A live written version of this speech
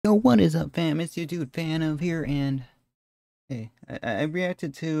Yo, what is up, fam? It's your dude FanOF here, and hey, I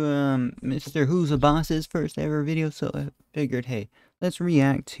reacted to Mr. Who's a Boss's first ever video, so I figured, hey, let's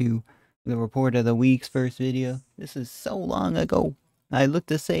react to the report of the week's first video. This is so long ago. I looked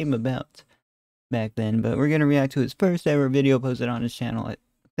the same about back then, but we're gonna react to his first ever video posted on his channel.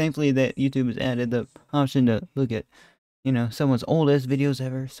 Thankfully, that YouTube has added the option to look at, someone's oldest videos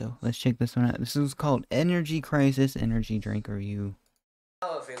ever. So let's check this one out. This is called Energy Crisis Energy Drink Review.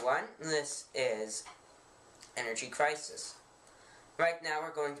 Hello everyone, this is Energy Crisis. Right now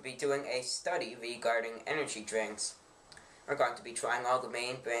we're going to be doing a study regarding energy drinks. We're going to be trying all the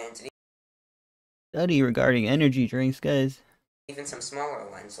main brands, Study regarding energy drinks, guys. even some smaller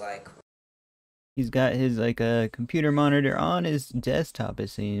ones like He's got his computer monitor on his desktop, it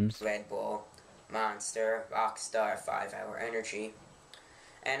seems. Red Bull, Monster, Rockstar, 5 Hour Energy.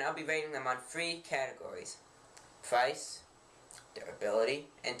 And I'll be rating them on 3 categories: price, durability,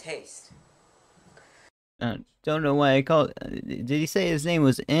 and taste. Don't know why I called. Did he say his name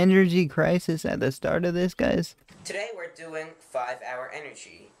was Energy Crisis at the start of this, guys? Today we're doing 5 Hour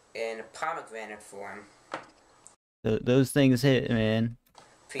Energy in pomegranate form. Those things hit, man.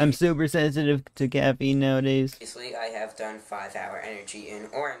 I'm super sensitive to caffeine nowadays. Previously, I have done 5 Hour Energy in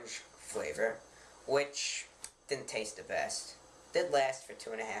orange flavor, which didn't taste the best. Did last for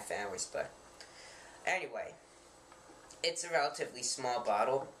 2.5 hours, but anyway, it's a relatively small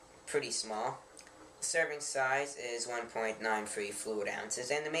bottle, pretty small. The serving size is 1.93 fluid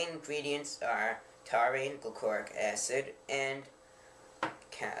ounces, and the main ingredients are taurine, glycolic acid, and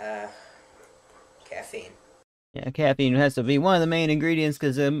caffeine. Yeah, caffeine has to be one of the main ingredients,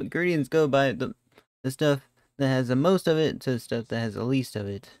 because the ingredients go by the stuff that has the most of it to stuff that has the least of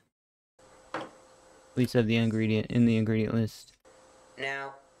it. Least of the ingredient in the ingredient list.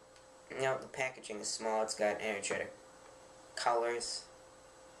 Now, the packaging is small. It's got energetic colors,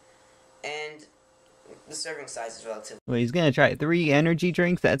 and the serving size is relatively Wait, he's gonna try 3 energy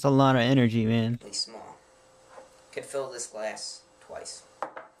drinks? That's a lot of energy, man. small. Could fill this glass twice.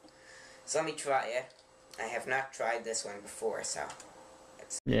 So let me try it. I have not tried this one before, so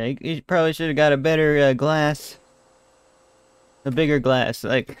yeah, you probably should have got a better glass. A bigger glass,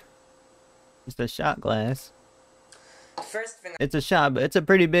 like just a shot glass. First thing It's a shot, but it's a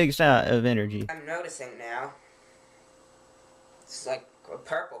pretty big shot of energy. I'm noticing now, it's like a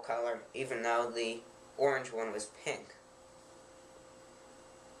purple color, even though the orange one was pink.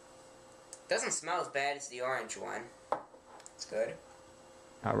 Doesn't smell as bad as the orange one. It's good.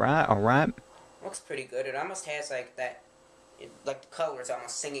 Alright, alright. Looks pretty good. It almost has like that, like the color is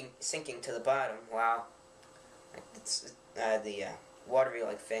almost sinking to the bottom, while it's, the watery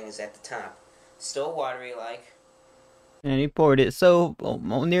like thing is at the top. Still watery like. And he poured it so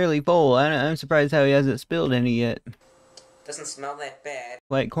nearly full. I'm surprised how he hasn't spilled any yet. Doesn't smell that bad.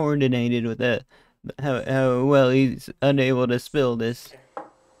 Quite coordinated with that. How well he's unable to spill this.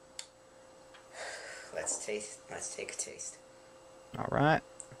 Let's take a taste. Alright.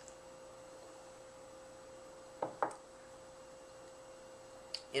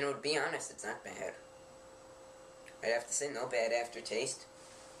 To be honest, it's not bad. I'd have to say no bad aftertaste.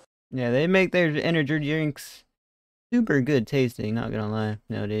 Yeah, they make their energy drinks super good tasting, not gonna lie,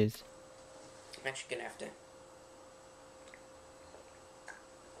 nowadays. I'm actually gonna have to.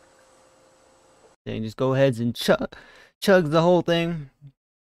 They just go ahead and chug the whole thing.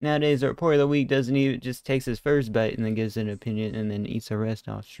 Nowadays, the report of the week doesn't even, just takes his first bite and then gives an opinion and then eats the rest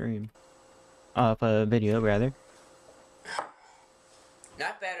off stream. Off video, rather.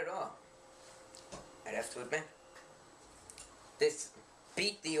 Not bad at all. I'd have to admit. This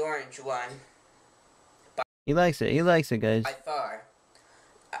beat the orange one. He likes it. He likes it, guys. By far.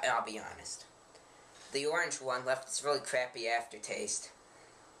 I'll be honest. The orange one left this really crappy aftertaste.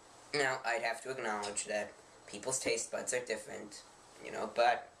 Now, I'd have to acknowledge that people's taste buds are different,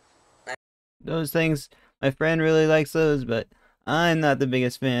 but... Those things, my friend really likes those, but I'm not the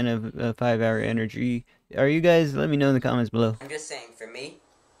biggest fan of 5 Hour Energy. Are you guys? Let me know in the comments below. I'm just saying, for me,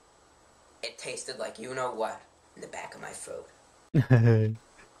 it tasted like you-know-what in the back of my throat.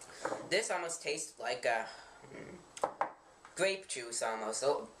 This almost tastes like grape juice, almost.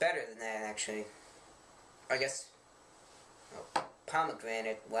 Oh, better than that, actually. I guess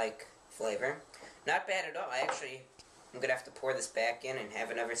pomegranate-like flavor. Not bad at all. I'm gonna have to pour this back in and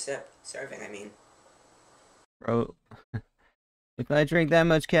have another serving, I mean. Bro, if I drink that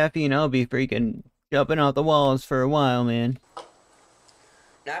much caffeine, I'll be freaking jumping off the walls for a while, man.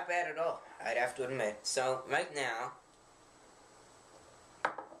 Not bad at all, I'd have to admit. So, right now,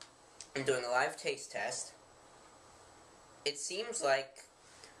 I'm doing a live taste test. It seems like,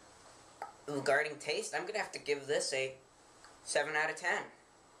 regarding taste, I'm gonna have to give this a 7 out of 10.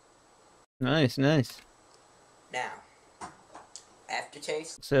 Nice, nice. Now,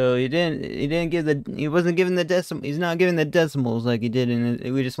 aftertaste. So he wasn't giving he's not giving the decimals like he did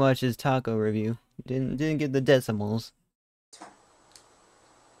we just watched his taco review. He didn't give the decimals.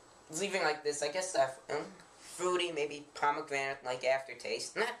 Leaving like this, I guess fruity, maybe pomegranate like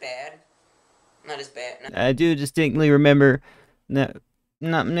aftertaste. Not bad. Not as bad. I do distinctly remember that,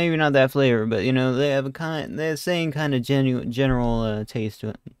 maybe not that flavor, but you know, they have the same kind of general taste to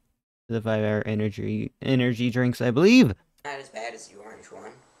it. The 5-hour energy drinks, I believe. Not as bad as the orange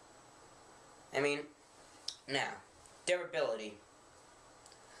one. I mean, now, durability.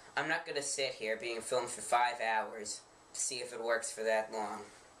 I'm not gonna sit here being filmed for 5 hours to see if it works for that long.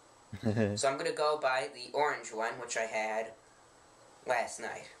 So I'm gonna go by the orange one, which I had last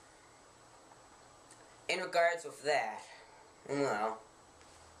night. In regards with that, well,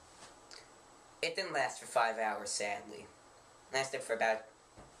 it didn't last for 5 hours, sadly. It lasted for about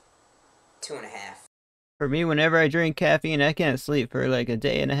 2.5. For me, whenever I drink caffeine, I can't sleep for like a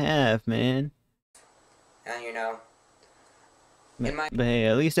day and a half, man. And you know, but hey,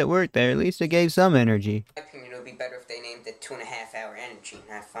 at least it worked there. At least it gave some energy. In my opinion, it would be better if they named it 2.5 hour energy,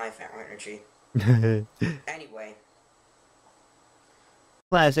 not 5 hour energy. Anyway.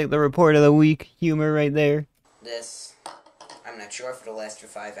 Classic, the report of the week humor right there. This, I'm not sure if it'll last for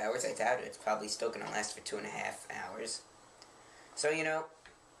 5 hours. I doubt it. It's probably still going to last for 2.5 hours. So, you know,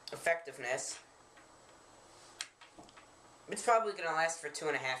 effectiveness. It's probably going to last for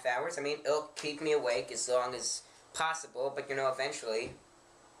 2.5 hours. I mean, it'll keep me awake as long as possible, but you know, eventually,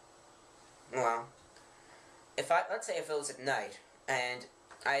 well, let's say if it was at night, and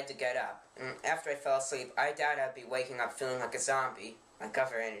I had to get up, and after I fell asleep, I doubt I'd be waking up feeling like a zombie, like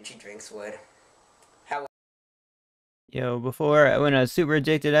other energy drinks would. Yo, when I was super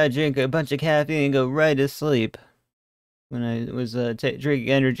addicted, I'd drink a bunch of caffeine and go right to sleep. When I was drinking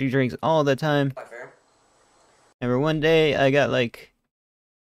energy drinks all the time. Remember one day, I had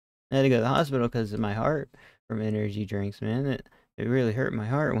to go to the hospital because of my heart from energy drinks, man. It really hurt my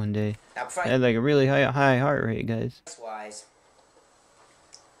heart one day. I had like a really high heart rate, guys. Wise.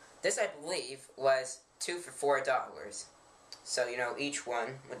 This, I believe, was 2 for $4. So, you know, each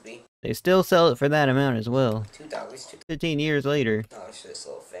one would be... They still sell it for that amount as well. $2. 15 years later. Oh, it's this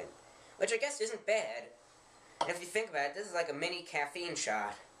little thing. Which I guess isn't bad. And if you think about it, this is like a mini caffeine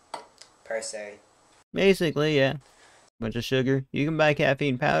shot, per se. Basically, yeah. Bunch of sugar. You can buy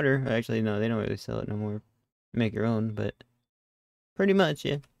caffeine powder. Actually, no, they don't really sell it no more. Make your own, but pretty much,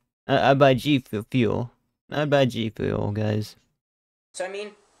 yeah. I buy G Fuel. I'd buy G Fuel, guys. So I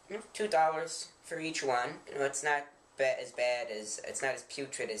mean, $2 for each one. You know, it's not as bad as it's not as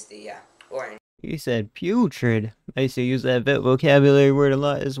putrid as the orange. You said putrid. I used to use that vocabulary word a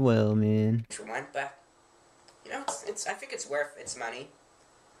lot as well, man. One, but you know, I think it's worth its money.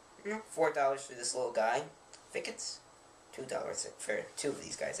 You know, $4 for this little guy. I think it's $2 for 2 of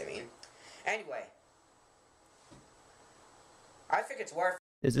these guys. I mean, anyway, I think it's worth.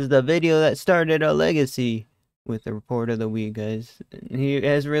 This is the video that started a legacy with the report of the week, guys. He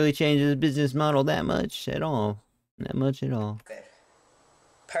hasn't really changed his business model that much at all. Not much at all.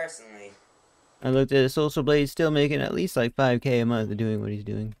 Personally, I looked at his Social Blade, still making at least like 5K a month doing what he's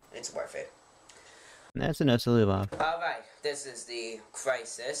doing. It's worth it. And that's enough to live off. Alright, this is the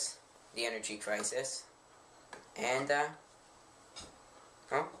crisis, the energy crisis. And,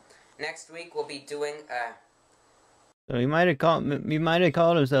 next week we'll be doing, So he might have called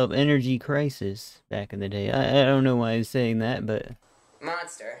himself Energy Crisis back in the day. I don't know why he's saying that, but...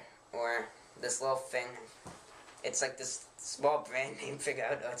 Monster, or this little thing. It's like this small brand name, figure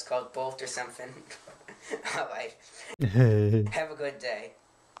out, it's called Bolt or something. Alright. Have a good day.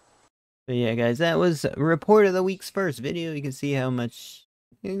 But yeah, guys, that was report of the week's first video. You can see how much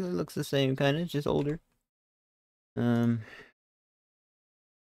it looks the same, kind of, just older. 12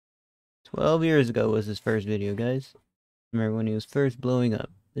 years ago was his first video, guys. Remember when he was first blowing up.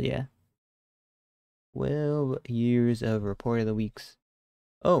 But yeah. 12 years of report of the weeks.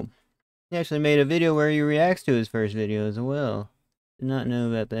 Oh, he actually made a video where he reacts to his first video as well. Did not know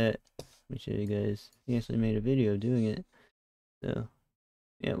about that. Let me show you guys. He actually made a video doing it. So,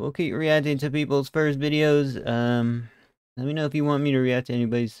 yeah, we'll keep reacting to people's first videos. Let me know if you want me to react to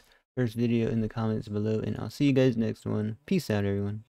anybody's first video in the comments below, and I'll see you guys next one. Peace out, everyone.